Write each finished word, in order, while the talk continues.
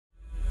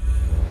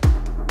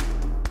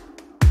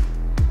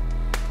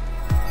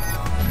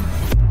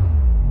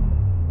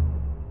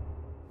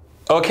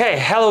Okay,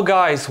 hello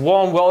guys,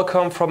 warm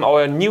welcome from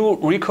our new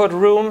record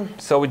room.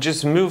 So we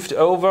just moved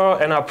over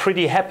and are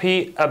pretty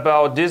happy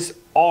about this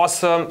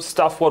awesome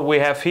stuff what we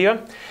have here.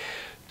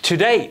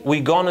 Today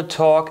we're gonna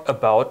talk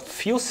about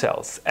fuel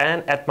cells,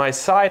 and at my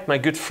side my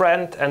good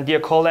friend and dear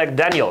colleague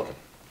Daniel.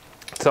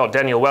 So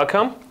Daniel,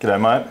 welcome.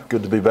 G'day mate,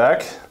 good to be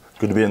back.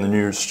 Good to be in the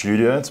new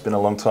studio. It's been a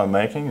long time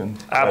making,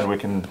 and glad we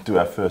can do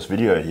our first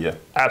video here.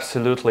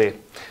 Absolutely.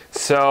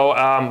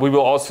 So we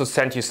will also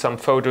send you some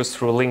photos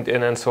through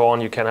LinkedIn and so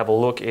on. You can have a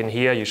look in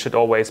here. You should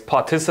always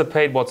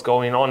participate what's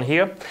going on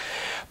here.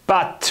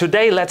 But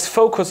today let's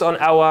focus on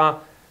our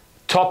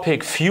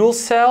topic fuel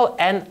cell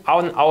and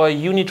on our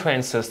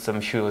UniTrain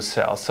system fuel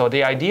cell. So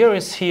the idea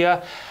is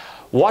here,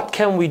 what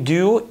can we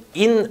do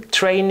in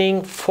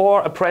training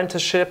for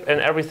apprenticeship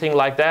and everything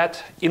like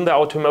that in the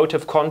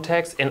automotive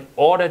context in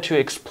order to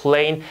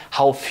explain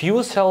how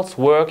fuel cells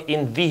work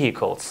in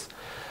vehicles?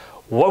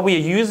 What we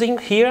are using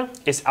here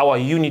is our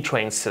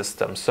UniTrain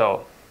system.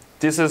 So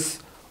this is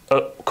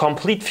a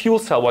complete fuel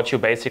cell, what you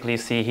basically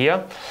see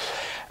here.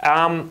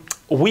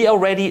 We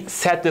already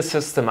set the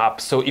system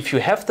up. So if you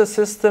have the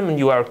system and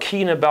you are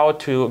keen about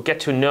to get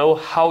to know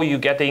how you're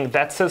getting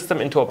that system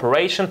into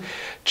operation,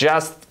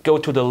 just go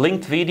to the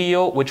linked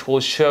video, which will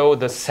show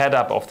the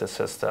setup of the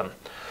system.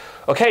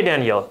 Okay,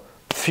 Daniel,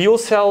 fuel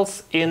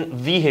cells in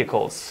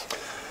vehicles.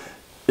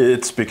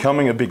 It's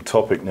becoming a big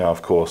topic now,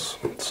 of course.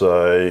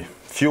 So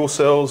fuel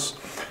cells,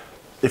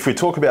 if we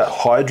talk about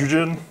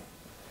hydrogen,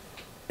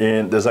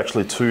 and there's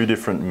actually two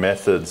different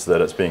methods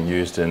that it's being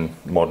used in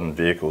modern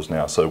vehicles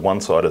now. So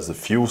one side is the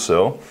fuel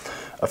cell.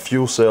 A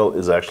fuel cell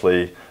is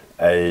actually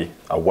a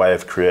way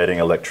of creating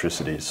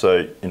electricity.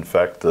 So in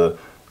fact, the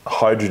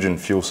hydrogen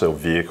fuel cell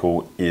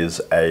vehicle is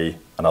an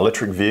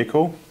electric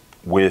vehicle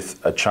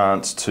with a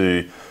chance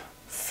to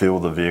fill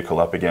the vehicle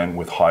up again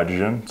with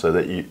hydrogen, so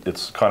that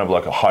it's kind of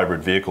like a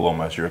hybrid vehicle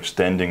almost. You're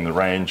extending the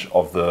range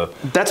of the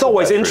That's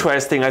always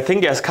interesting. I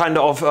think there's kind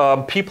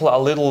of people are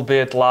a little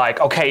bit like,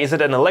 okay, is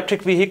it an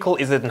electric vehicle?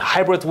 Is it a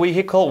hybrid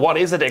vehicle? What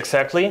is it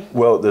exactly?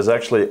 Well, there's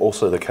actually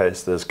also the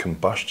case, there's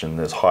combustion,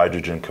 there's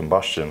hydrogen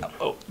combustion.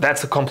 Oh,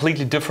 that's a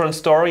completely different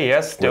story,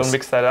 yes, don't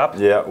mix that up.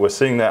 Yeah, we're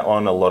seeing that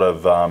on a lot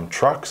of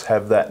trucks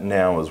have that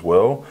now as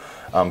well.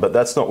 But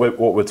that's not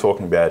what we're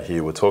talking about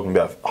here. We're talking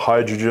about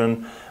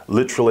hydrogen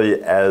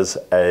literally as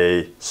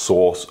a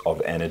source of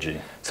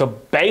energy. So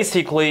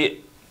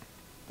basically,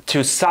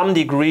 to some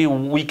degree,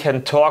 we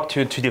can talk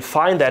to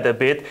define that a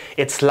bit.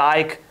 It's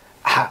like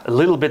a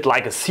little bit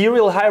like a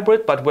serial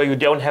hybrid, but where you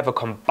don't have a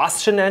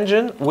combustion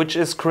engine, which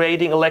is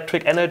creating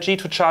electric energy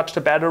to charge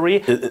the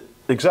battery.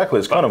 Exactly,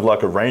 it's kind of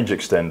like a range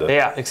extender.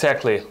 Yeah,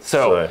 exactly.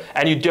 So,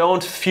 and you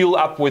don't fuel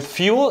up with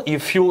fuel, you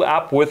fuel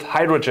up with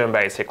hydrogen,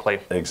 basically.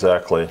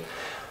 Exactly.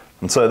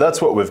 And so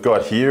that's what we've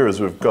got here, is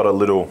we've got a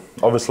little,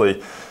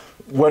 obviously,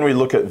 when we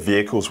look at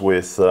vehicles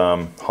with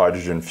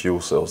hydrogen fuel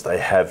cells, they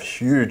have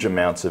huge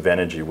amounts of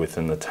energy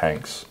within the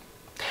tanks.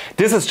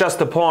 This is just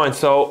the point.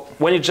 So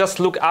when you just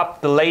look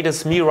up the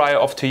latest Mirai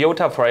of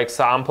Toyota, for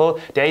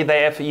example, they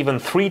have even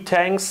 3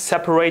 tanks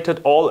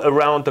separated all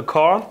around the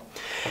car.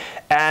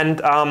 And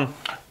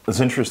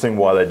it's interesting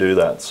why they do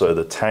that. So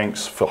the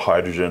tanks for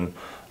hydrogen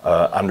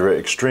are under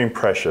extreme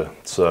pressure,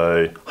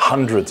 so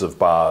hundreds of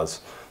bars,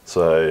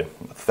 so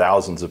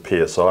thousands of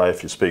PSI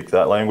if you speak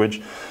that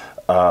language.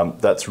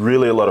 That's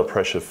really a lot of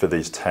pressure for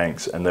these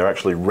tanks, and they're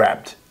actually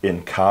wrapped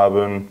in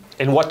carbon.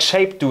 In what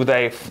shape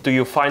do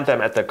you find them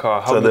at the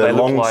car? How so do they they're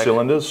look long like?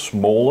 cylinders,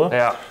 smaller.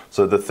 Yeah.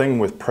 So the thing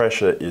with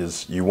pressure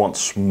is you want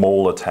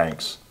smaller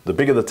tanks. The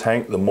bigger the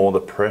tank, the more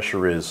the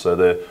pressure is, so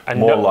they're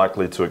more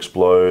likely to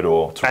explode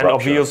or to rupture. And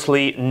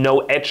obviously no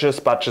edges,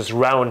 but just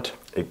round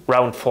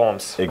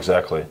forms.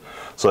 Exactly.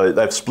 So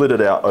they've split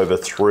it out over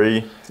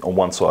 3, on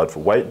one side for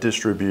weight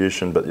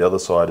distribution, but the other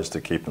side is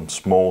to keep them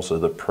small, so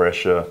the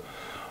pressure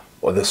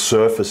or the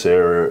surface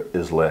area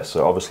is less.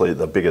 So obviously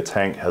the bigger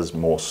tank has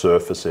more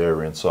surface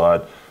area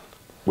inside,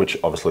 which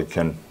obviously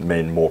can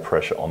mean more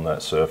pressure on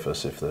that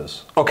surface if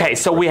there's... Okay,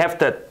 so we have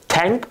the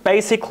tank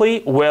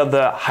basically where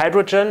the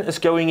hydrogen is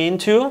going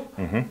into,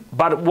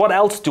 but what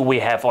else do we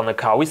have on the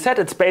car? We said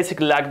it's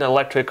basically like an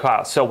electric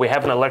car. So we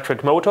have an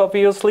electric motor,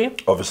 obviously.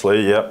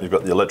 Obviously, yeah. You've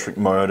got the electric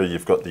motor,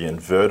 you've got the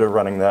inverter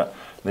running that,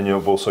 then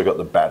you've also got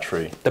the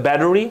battery. The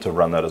battery? To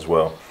run that as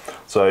well.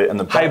 So, and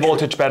the battery, high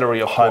voltage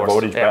battery, of course. High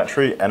voltage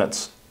battery, and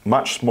it's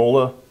much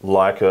smaller,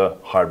 like a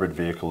hybrid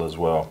vehicle as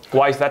well.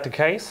 Why is that the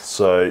case?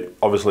 So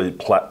obviously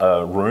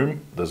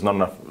there's not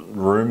enough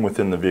room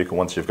within the vehicle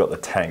once you've got the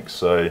tank.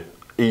 So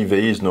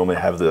EVs normally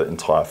have the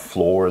entire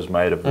floor is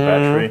made of the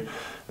battery.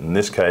 In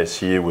this case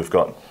here, we've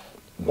got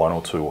 1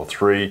 or 2 or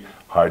 3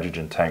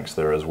 hydrogen tanks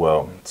there as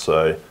well.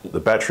 So the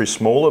battery's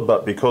smaller,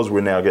 but because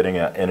we're now getting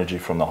our energy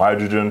from the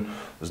hydrogen,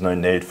 there's no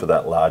need for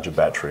that larger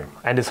battery.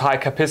 And it's high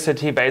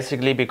capacity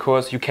basically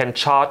because you can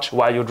charge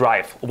while you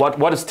drive.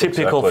 What is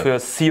typical for a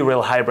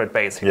serial hybrid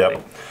basically?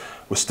 Yep.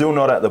 We're still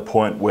not at the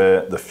point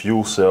where the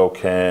fuel cell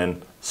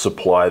can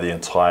supply the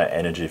entire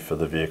energy for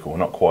the vehicle. We're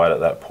not quite at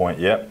that point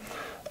yet.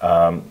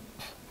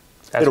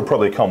 It'll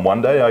probably come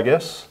one day, I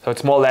guess. So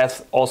it's more or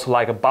less also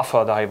like a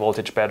buffer, the high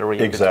voltage battery.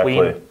 Exactly.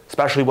 In between,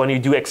 especially when you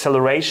do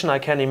acceleration, I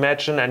can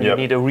imagine, and you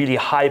need a really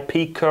high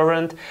peak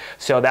current.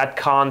 So that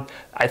can't,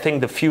 I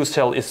think the fuel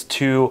cell is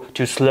too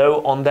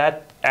slow on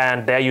that.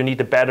 And there you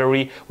need a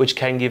battery which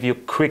can give you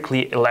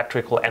quickly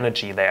electrical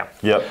energy there.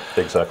 Yep,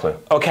 exactly.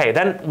 Okay,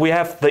 then we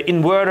have the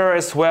inverter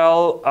as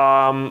well.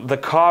 The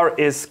car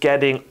is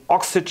getting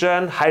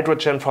oxygen,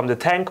 hydrogen from the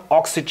tank,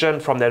 oxygen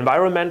from the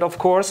environment, of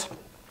course.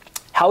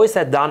 How is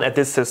that done at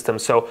this system?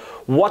 So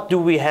what do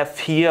we have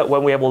here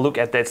when we have a look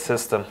at that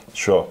system?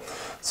 Sure.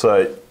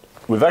 So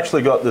we've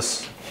actually got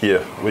this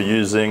here. We're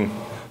using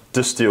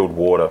distilled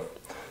water.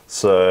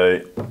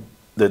 So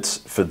that's,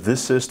 for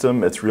this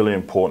system, it's really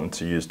important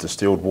to use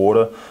distilled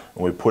water,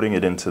 and we're putting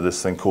it into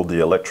this thing called the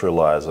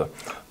electrolyzer.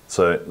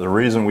 So the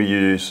reason we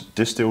use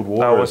distilled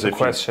water is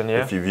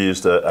if you've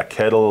used a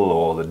kettle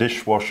or the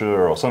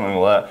dishwasher or something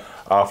like that,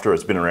 after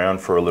it's been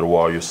around for a little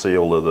while, you see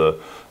all of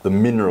the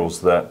minerals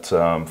that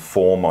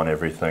form on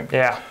everything.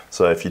 Yeah.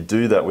 So if you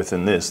do that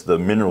within this, the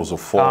minerals will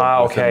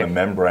form within the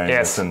membrane,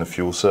 within the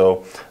fuel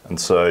cell. And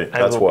so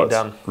that's why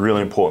it's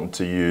really important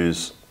to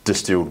use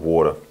distilled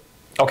water.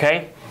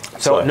 Okay.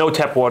 So no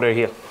tap water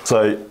here.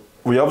 So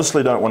we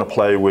obviously don't want to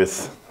play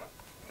with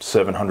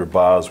 700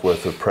 bars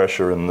worth of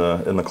pressure in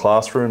the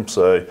classroom,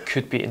 so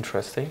could be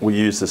interesting. We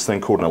use this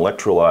thing called an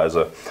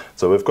electrolyzer.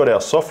 So we've got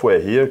our software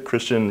here.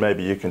 Christian,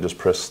 maybe you can just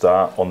press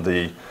start on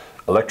the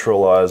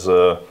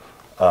electrolyzer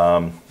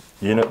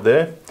unit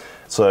there.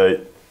 So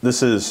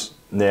this is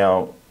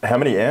now, how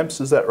many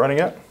amps is that running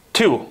at?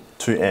 2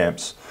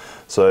 amps.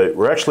 So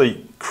we're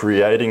actually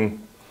creating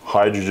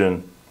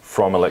hydrogen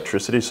from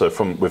electricity. So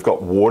we've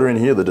got water in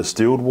here, the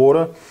distilled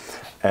water,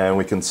 and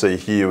we can see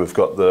here we've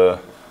got the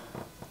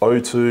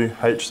O2,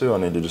 H2, I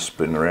need to just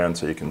spin around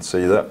so you can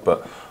see that,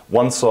 but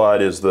one side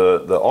is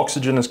the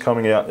oxygen is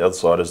coming out, the other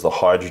side is the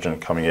hydrogen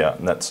coming out,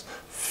 and that's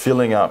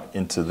filling up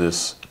into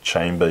this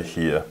chamber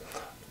here,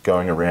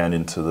 going around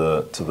into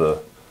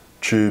the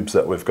tubes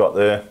that we've got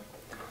there,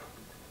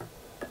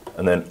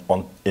 and then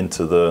on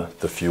into the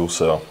fuel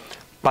cell.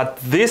 But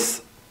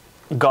this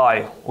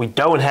guy we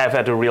don't have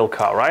at a real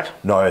car, right?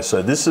 No,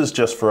 so this is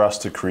just for us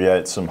to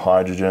create some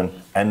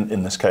hydrogen, and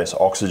in this case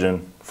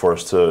oxygen, for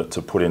us to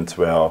put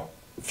into our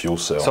fuel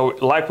cell. So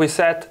like we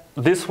said,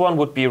 this one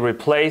would be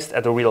replaced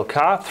at a real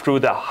car through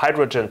the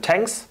hydrogen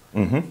tanks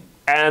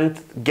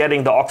and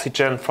getting the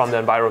oxygen from the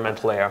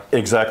environmental air.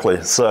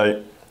 Exactly.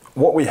 So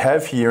what we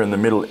have here in the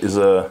middle is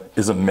a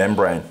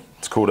membrane.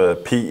 It's called a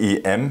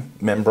PEM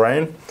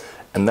membrane,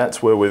 and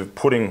that's where we're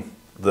putting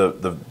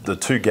the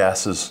two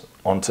gases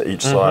onto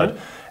each side,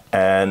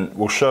 and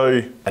we'll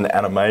show an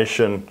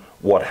animation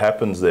what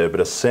happens there, but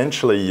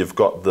essentially you've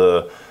got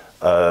the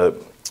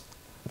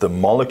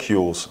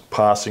molecules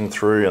passing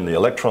through and the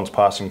electrons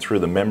passing through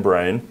the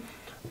membrane.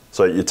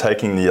 So you're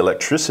taking the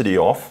electricity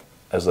off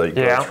as they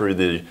go through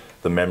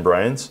the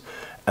membranes,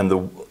 and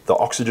the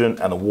oxygen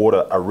and the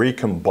water are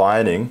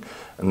recombining,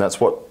 and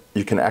that's what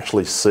you can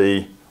actually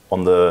see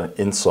on the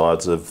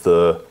insides of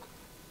the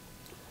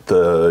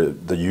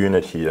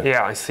unit here.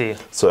 Yeah, I see.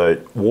 So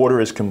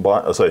water is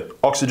combined, so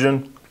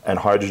oxygen and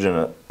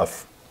hydrogen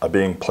are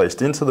being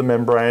placed into the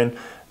membrane,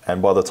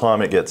 and by the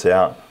time it gets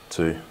out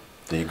to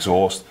the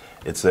exhaust,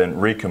 it's then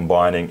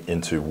recombining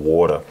into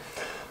water.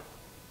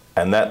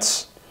 And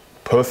that's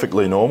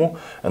perfectly normal.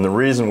 And the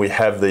reason we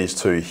have these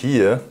two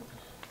here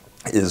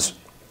is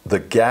the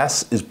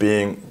gas is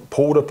being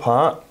pulled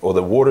apart, or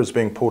the water is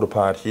being pulled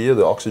apart here,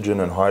 the oxygen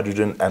and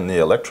hydrogen, and the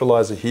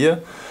electrolyzer here,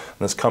 and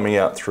it's coming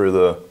out through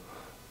the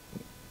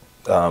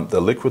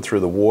liquid through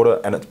the water,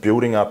 and it's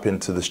building up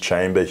into this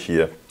chamber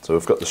here. So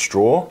we've got the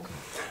straw,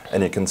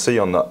 and you can see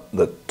on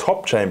the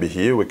top chamber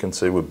here, we can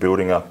see we're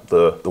building up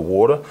the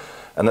water,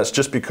 and that's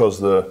just because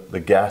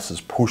the gas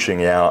is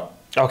pushing out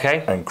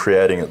and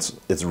creating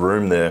its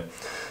room there.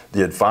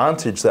 The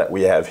advantage that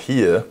we have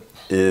here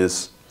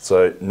is,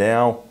 so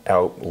now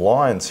our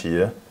lines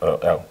here,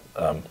 our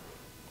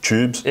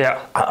tubes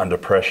are under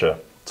pressure.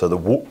 So the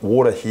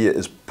water here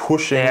is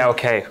pushing,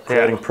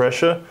 creating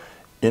pressure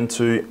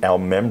into our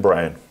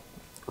membrane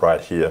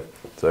right here.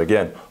 So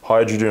again,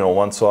 hydrogen on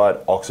one side,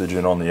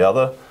 oxygen on the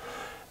other,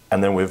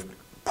 and then we've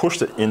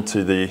pushed it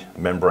into the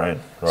membrane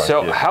right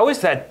so here. How is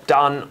that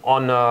done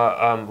on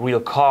a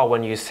real car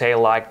when you say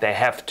like they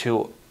have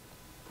to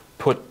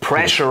put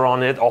pressure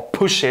on it or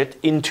push it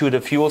into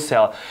the fuel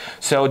cell?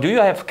 So do you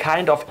have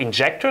kind of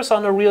injectors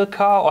on a real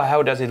car, or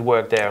how does it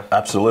work there?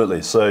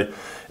 Absolutely. So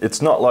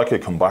it's not like a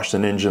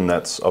combustion engine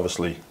that's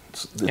obviously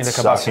in the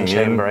combustion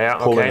chamber,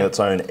 pulling its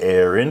own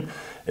air in.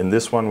 In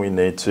this one, we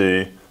need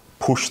to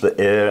push the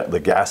air, the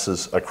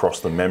gases across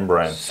the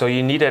membrane. So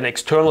you need an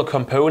external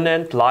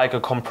component, like a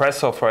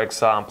compressor, for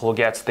example,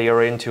 gets the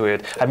air into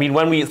it. I mean,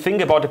 when we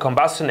think about a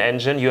combustion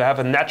engine, you have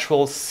a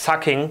natural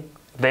sucking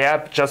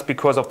there just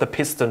because of the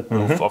piston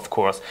move, of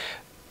course.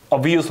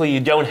 Obviously, you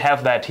don't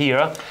have that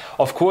here.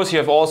 Of course, you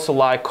have also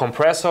like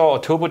compressor or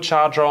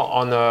turbocharger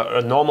on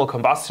a normal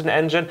combustion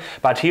engine,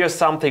 but here's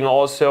something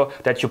also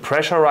that you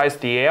pressurize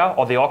the air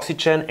or the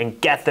oxygen and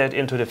get that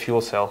into the fuel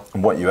cell.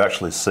 And what you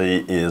actually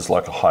see is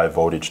like a high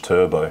voltage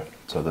turbo.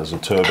 So there's a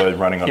turbo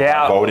running on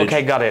high voltage.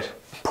 Okay, got it.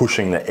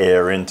 Pushing the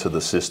air into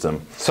the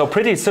system. So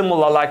pretty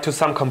similar like to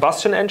some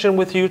combustion engine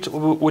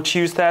which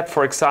use that.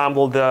 For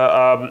example,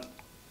 the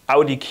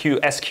Audi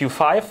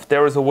SQ5,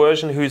 there is a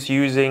version who's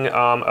using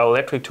an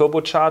electric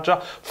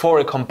turbocharger for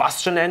a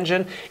combustion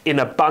engine in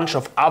a bunch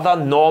of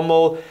other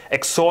normal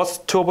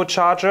exhaust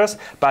turbochargers.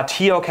 But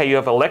here, okay, you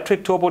have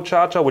electric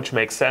turbocharger, which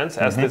makes sense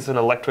as this is an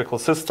electrical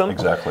system.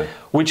 Exactly.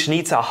 Which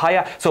needs a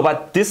higher,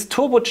 but this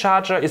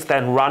turbocharger is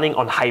then running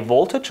on high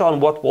voltage, or on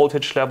what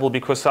voltage level?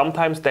 Because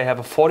sometimes they have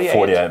a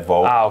 48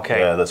 volt. Ah, okay.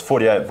 Yeah, there's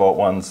 48 volt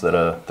ones that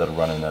are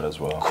running that as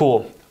well.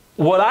 Cool.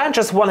 Well, I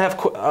just want to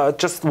have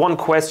just one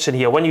question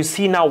here. When you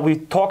see now, we're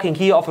talking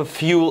here of a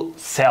fuel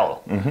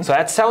cell. So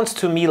that sounds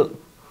to me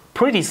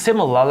pretty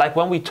similar, like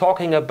when we're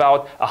talking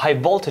about a high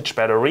voltage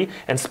battery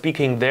and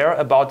speaking there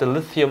about the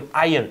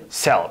lithium-ion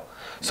cell.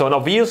 So and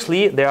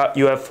obviously there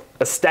you have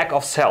a stack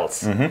of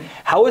cells.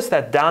 How is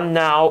that done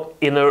now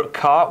in a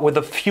car with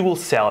a fuel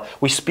cell?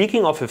 We're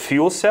speaking of a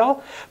fuel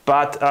cell,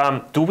 but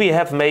do we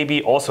have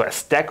maybe also a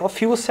stack of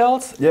fuel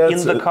cells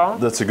in the car?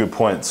 That's a good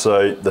point.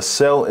 So the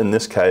cell in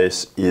this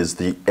case is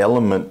the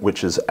element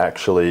which is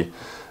actually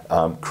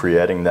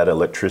creating that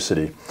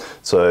electricity.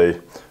 So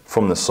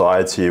from the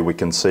sides here we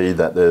can see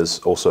that there's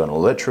also an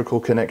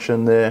electrical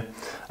connection there,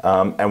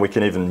 and we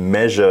can even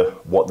measure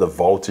what the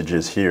voltage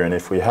is here. And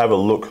if we have a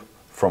look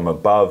from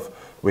above,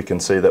 we can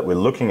see that we're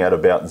looking at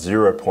about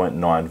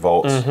 0.9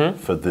 volts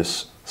for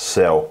this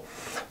cell.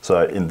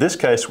 So in this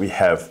case we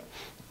have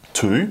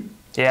two.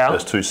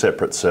 There's two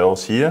separate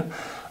cells here,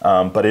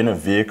 but in a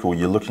vehicle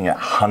you're looking at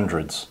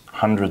hundreds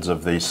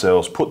of these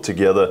cells put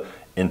together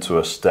into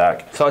a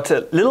stack. So it's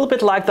a little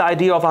bit like the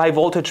idea of a high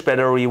voltage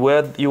battery,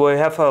 where you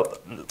have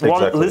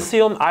one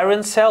lithium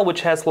iron cell which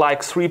has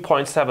like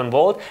 3.7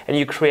 volt, and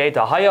you create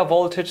a higher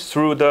voltage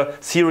through the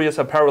series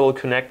or parallel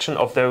connection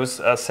of those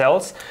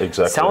cells.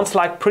 Exactly. Sounds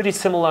like pretty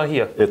similar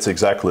here. It's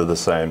exactly the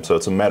same. So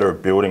it's a matter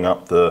of building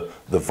up the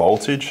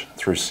voltage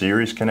through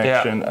series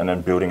connection, and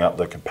then building up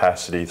the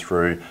capacity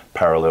through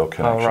parallel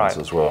connections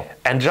as well.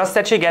 And just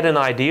that you get an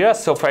idea,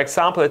 so for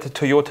example at the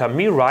Toyota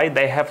Mirai,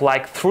 they have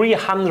like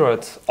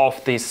 300 of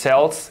these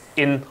cells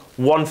in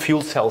one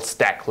fuel cell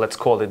stack, let's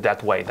call it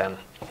that way then.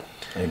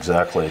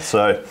 Exactly.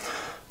 So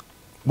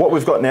what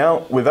we've got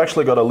now, we've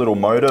actually got a little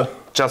motor.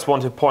 Just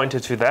want to point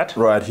it to that.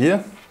 Right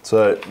here.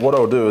 So what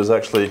I'll do is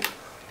actually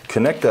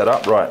connect that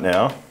up right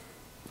now.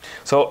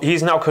 So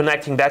he's now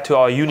connecting that to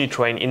our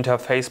UniTrain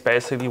interface,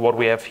 basically what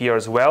we have here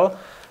as well.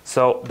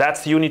 So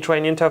that's the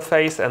UniTrain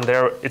interface, and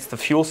there it's the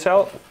fuel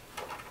cell.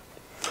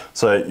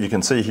 So you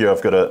can see here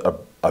I've got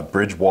a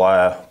bridge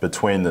wire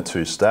between the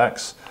two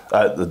stacks,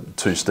 the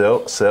two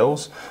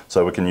cells.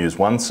 So we can use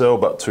one cell,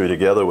 but two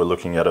together we're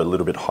looking at a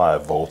little bit higher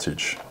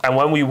voltage. And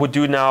when we would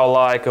do now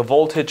like a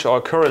voltage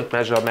or current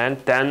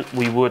measurement, then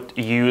we would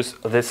use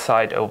this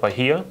side over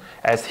here,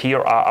 as here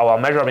are our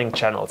measuring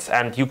channels.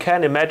 And you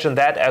can imagine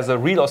that as a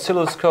real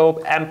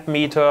oscilloscope, amp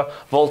meter,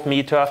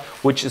 voltmeter,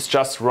 which is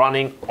just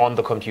running on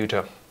the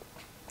computer.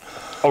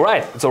 All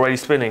right, it's already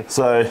spinning.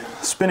 So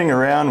spinning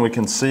around, we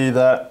can see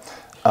that.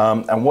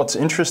 And what's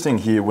interesting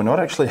here, we're not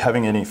actually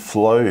having any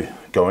flow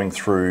going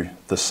through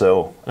the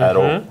cell at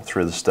all,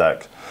 through the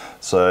stack.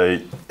 So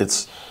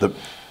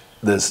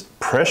there's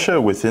pressure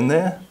within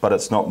there, but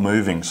it's not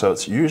moving. So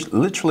it's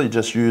literally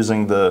just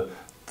using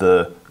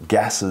the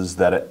gases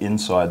that are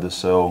inside the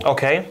cell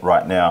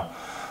right now.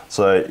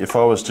 So if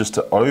I was just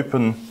to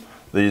open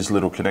these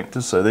little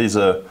connectors, so this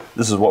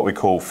is what we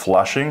call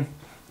flushing.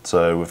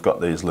 So we've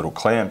got these little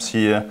clamps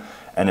here,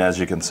 and as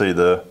you can see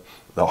the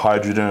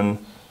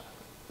hydrogen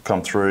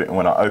come through, and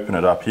when I open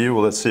it up here,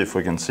 well, let's see if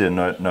we can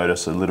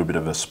notice a little bit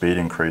of a speed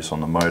increase on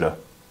the motor.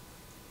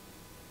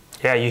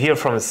 Yeah, you hear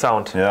from the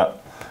sound. Yeah,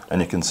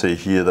 and you can see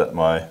here that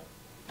my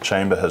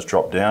chamber has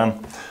dropped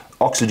down.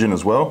 Oxygen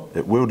as well,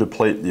 it will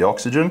deplete the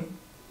oxygen.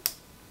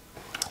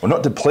 Well,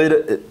 not deplete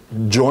it, it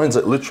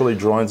literally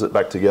joins it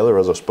back together,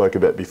 as I spoke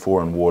about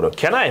before in water.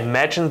 Can I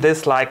imagine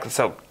this like,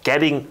 so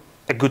getting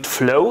a good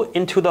flow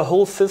into the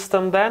whole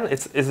system then?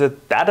 Is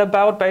it that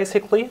about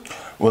basically?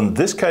 Well, in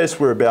this case,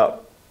 we're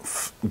about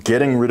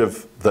getting rid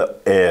of the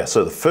air.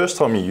 So the first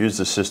time you use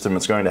the system,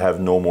 it's going to have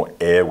normal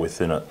air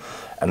within it.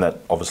 And that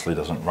obviously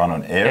doesn't run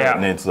on air. Yeah.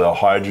 It needs the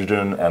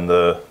hydrogen and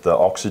the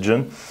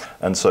oxygen.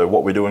 And so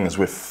what we're doing is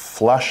we're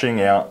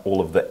flushing out all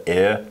of the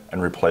air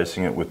and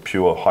replacing it with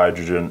pure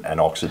hydrogen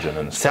and oxygen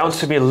instead. Sounds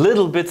to me a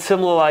little bit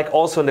similar like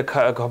also in the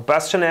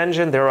combustion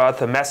engine. There are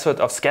the method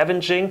of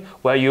scavenging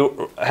where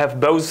you have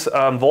both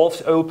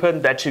valves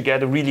open, that you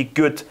get a really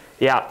good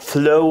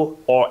flow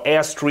or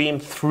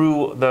airstream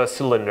through the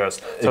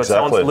cylinders. So it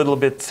sounds a little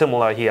bit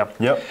similar here.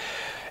 Yep.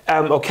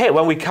 Okay,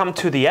 when we come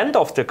to the end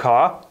of the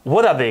car,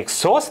 what are the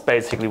exhausts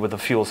basically with the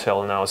fuel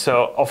cell now?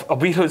 So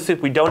obviously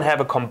we don't have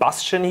a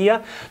combustion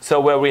here, so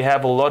where we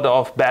have a lot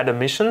of bad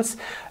emissions.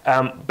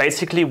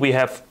 Basically we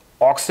have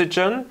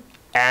oxygen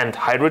and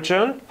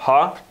hydrogen.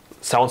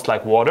 Sounds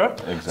like water.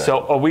 Exactly.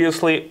 So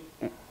obviously,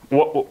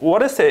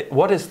 what is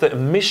the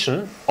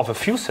emission of a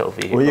fuel cell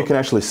vehicle? Well, you can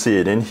actually see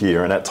it in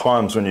here, and at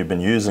times when you've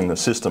been using the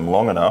system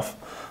long enough,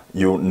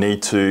 you'll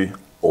need to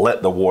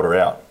let the water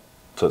out.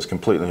 So it's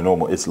completely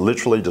normal. It's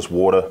literally just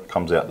water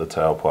comes out the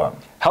tailpipe.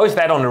 How is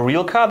that on a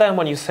real car then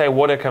when you say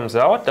water comes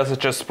out? Does it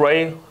just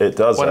spray it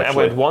does whenever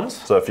actually. it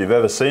wants? So if you've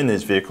ever seen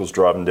these vehicles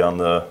driving down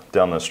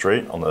the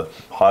street, on the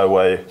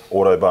highway,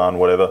 autobahn,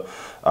 whatever,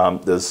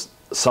 there's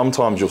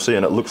sometimes you'll see,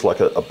 and it looks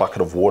like a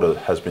bucket of water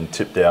has been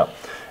tipped out.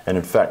 And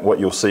in fact, what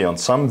you'll see on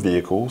some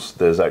vehicles,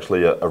 there's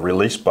actually a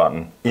release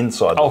button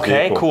inside the vehicle.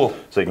 Okay, cool.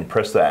 So you can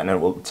press that, and it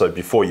will, so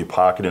before you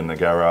park it in the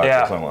garage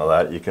or something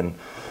like that, you can,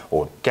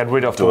 or get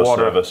rid of do the a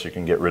water. service, you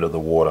can get rid of the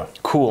water.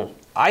 Cool.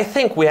 I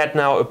think we had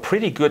now a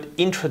pretty good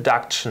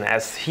introduction,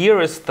 as here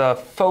is the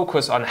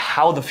focus on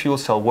how the fuel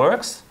cell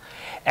works.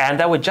 And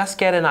then we just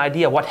get an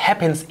idea what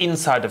happens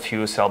inside the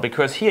fuel cell,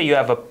 because here you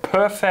have a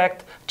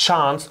perfect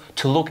chance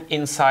to look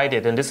inside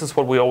it, and this is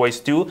what we always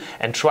do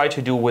and try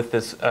to do with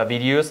these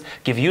videos,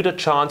 give you the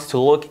chance to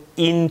look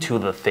into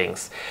the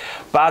things.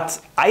 But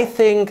I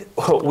think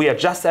we are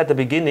just at the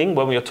beginning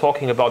when we are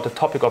talking about the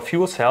topic of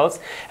fuel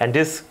cells, and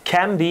this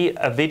can be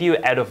a video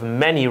out of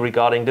many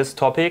regarding this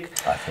topic.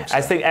 I think so.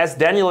 I think as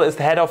Daniel is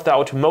the head of the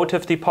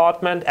automotive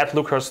department at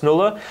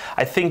Lucas-Nuelle,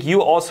 I think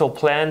you also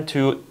plan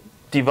to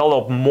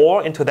develop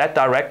more into that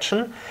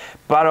direction.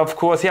 But of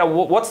course, yeah,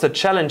 what's the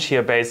challenge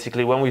here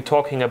basically when we're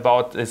talking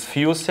about this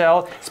fuel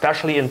cell,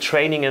 especially in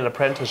training and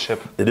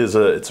apprenticeship? It's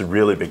a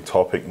really big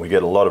topic. We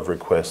get a lot of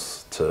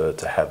requests to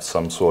have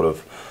some sort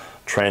of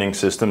training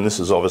system. This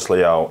is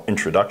obviously our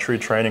introductory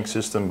training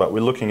system, but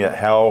we're looking at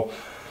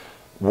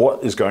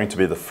what is going to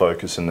be the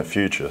focus in the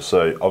future.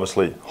 So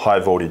obviously high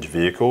voltage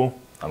vehicle,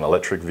 an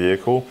electric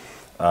vehicle,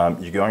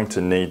 you're going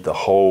to need the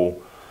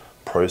whole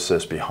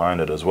process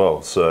behind it as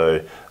well.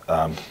 So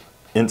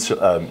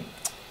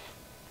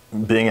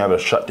being able to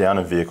shut down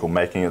a vehicle,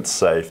 making it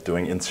safe,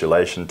 doing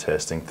insulation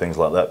testing, things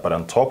like that. But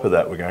on top of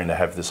that, we're going to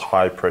have this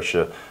high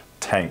pressure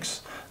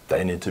tanks.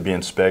 They need to be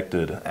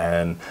inspected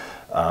and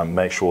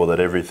make sure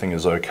that everything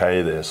is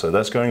okay there. So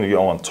that's going to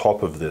go on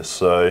top of this.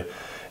 So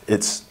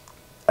it's,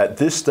 at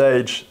this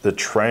stage, the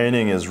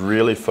training is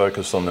really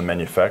focused on the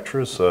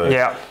manufacturers. So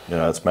yeah, you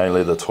know, it's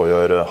mainly the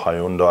Toyota,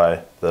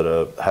 Hyundai that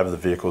have the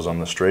vehicles on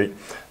the street.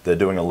 They're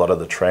doing a lot of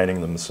the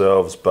training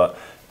themselves, but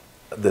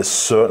there's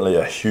certainly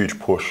a huge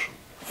push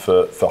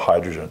for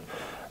hydrogen.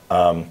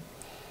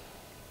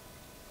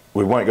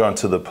 We won't go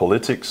into the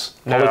politics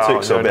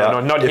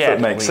about if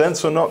it makes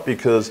sense or not,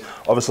 because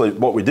obviously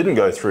what we didn't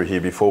go through here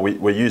before,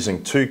 we're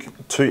using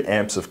two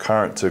amps of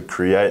current to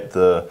create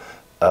the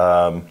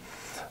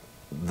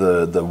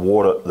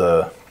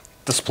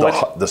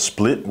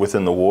split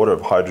within the water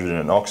of hydrogen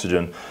and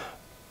oxygen.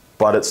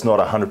 But it's not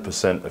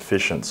 100%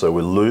 efficient,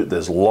 so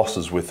there's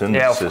losses within the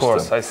system. Yeah, of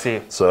course, I see.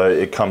 So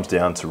it comes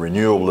down to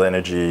renewable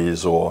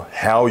energies or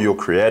how you're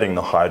creating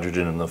the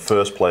hydrogen in the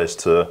first place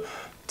to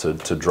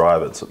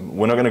drive it. So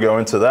we're not going to go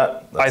into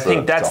that. I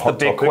think that's the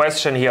big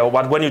question here.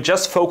 But when you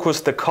just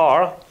focus the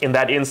car in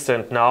that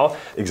instant now.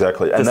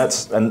 Exactly, and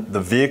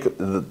the vehicle.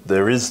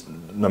 There is,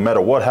 no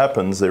matter what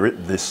happens,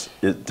 this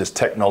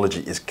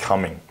technology is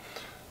coming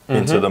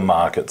into the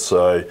market.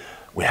 So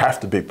we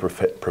have to be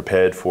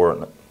prepared for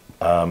it.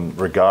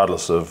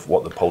 Regardless of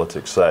what the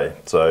politics say.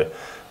 So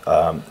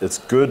it's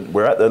good.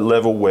 We're at that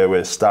level where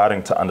we're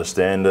starting to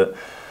understand it.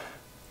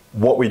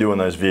 What we do in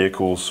those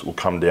vehicles will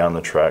come down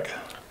the track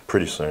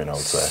pretty soon, I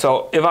would say.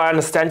 So if I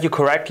understand you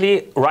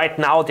correctly, right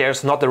now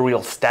there's not a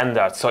real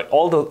standard. So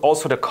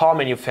also the car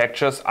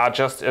manufacturers are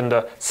just in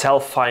the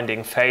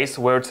self-finding phase,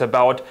 where it's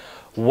about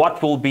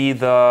what will be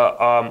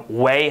the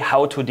way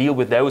how to deal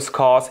with those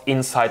cars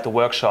inside the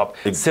workshop.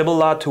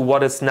 Similar to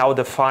what is now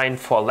defined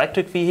for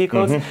electric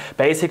vehicles.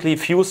 Basically,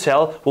 fuel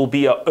cell will be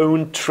your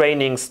own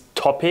training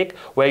topic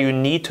where you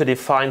need to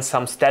define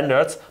some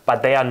standards,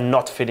 but they are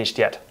not finished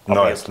yet,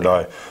 obviously.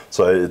 No.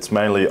 So it's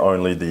mainly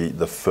only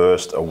the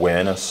first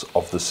awareness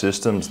of the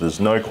systems. There's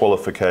no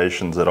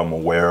qualifications that I'm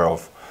aware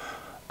of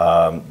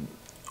on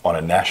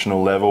a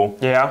national level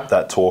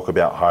that talk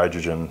about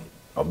hydrogen,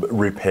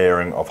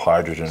 repairing of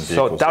hydrogen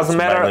vehicles. So it doesn't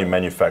matter mainly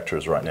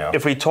manufacturers right now.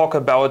 If we talk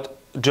about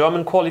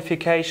German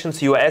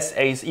qualifications, US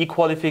ASE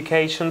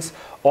qualifications,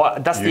 or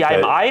does the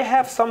IMI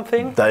have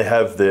something? They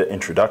have their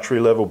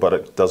introductory level, but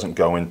it doesn't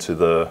go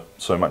into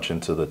so much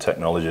into the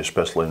technology,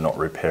 especially not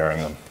repairing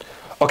them.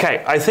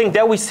 Okay, I think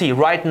there we see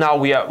right now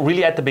we are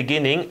really at the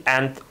beginning,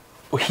 and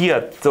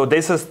here, so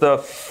this is the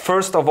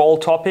first of all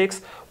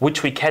topics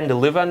which we can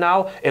deliver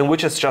now and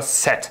which is just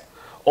set.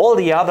 All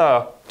the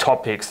other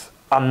topics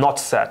are not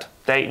set.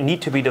 They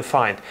need to be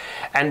defined.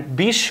 And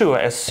be sure,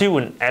 as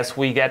soon as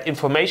we get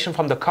information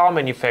from the car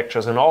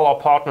manufacturers and all our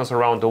partners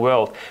around the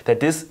world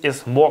that this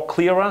is more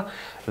clearer,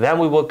 then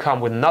we will come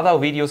with another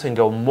videos and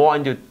go more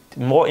into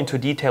more into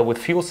detail with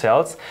fuel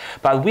cells,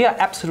 but we are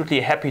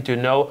absolutely happy to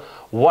know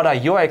what are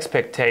your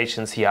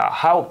expectations here.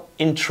 How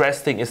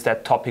interesting is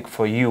that topic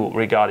for you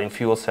regarding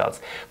fuel cells?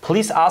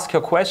 Please ask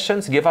your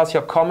questions, give us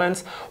your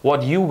comments,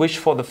 what you wish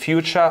for the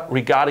future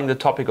regarding the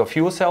topic of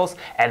fuel cells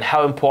and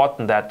how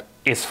important that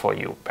is for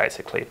you,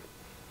 basically.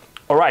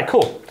 All right,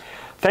 cool.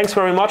 Thanks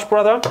very much,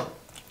 brother.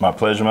 My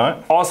pleasure,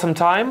 mate. Awesome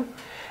time.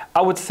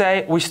 I would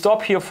say we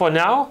stop here for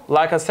now.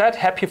 Like I said,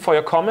 happy for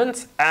your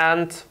comments,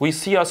 and we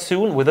see us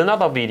soon with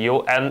another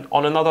video and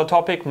on another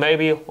topic.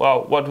 Maybe,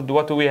 well,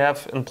 what do we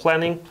have in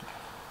planning?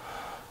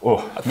 Oh,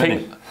 I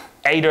think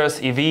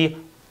ADAS, EV.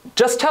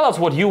 Just tell us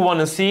what you want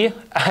to see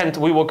and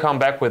we will come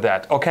back with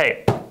that.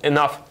 Okay,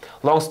 enough.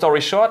 Long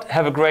story short,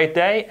 have a great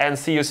day and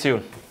see you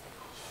soon.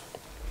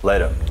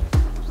 Later.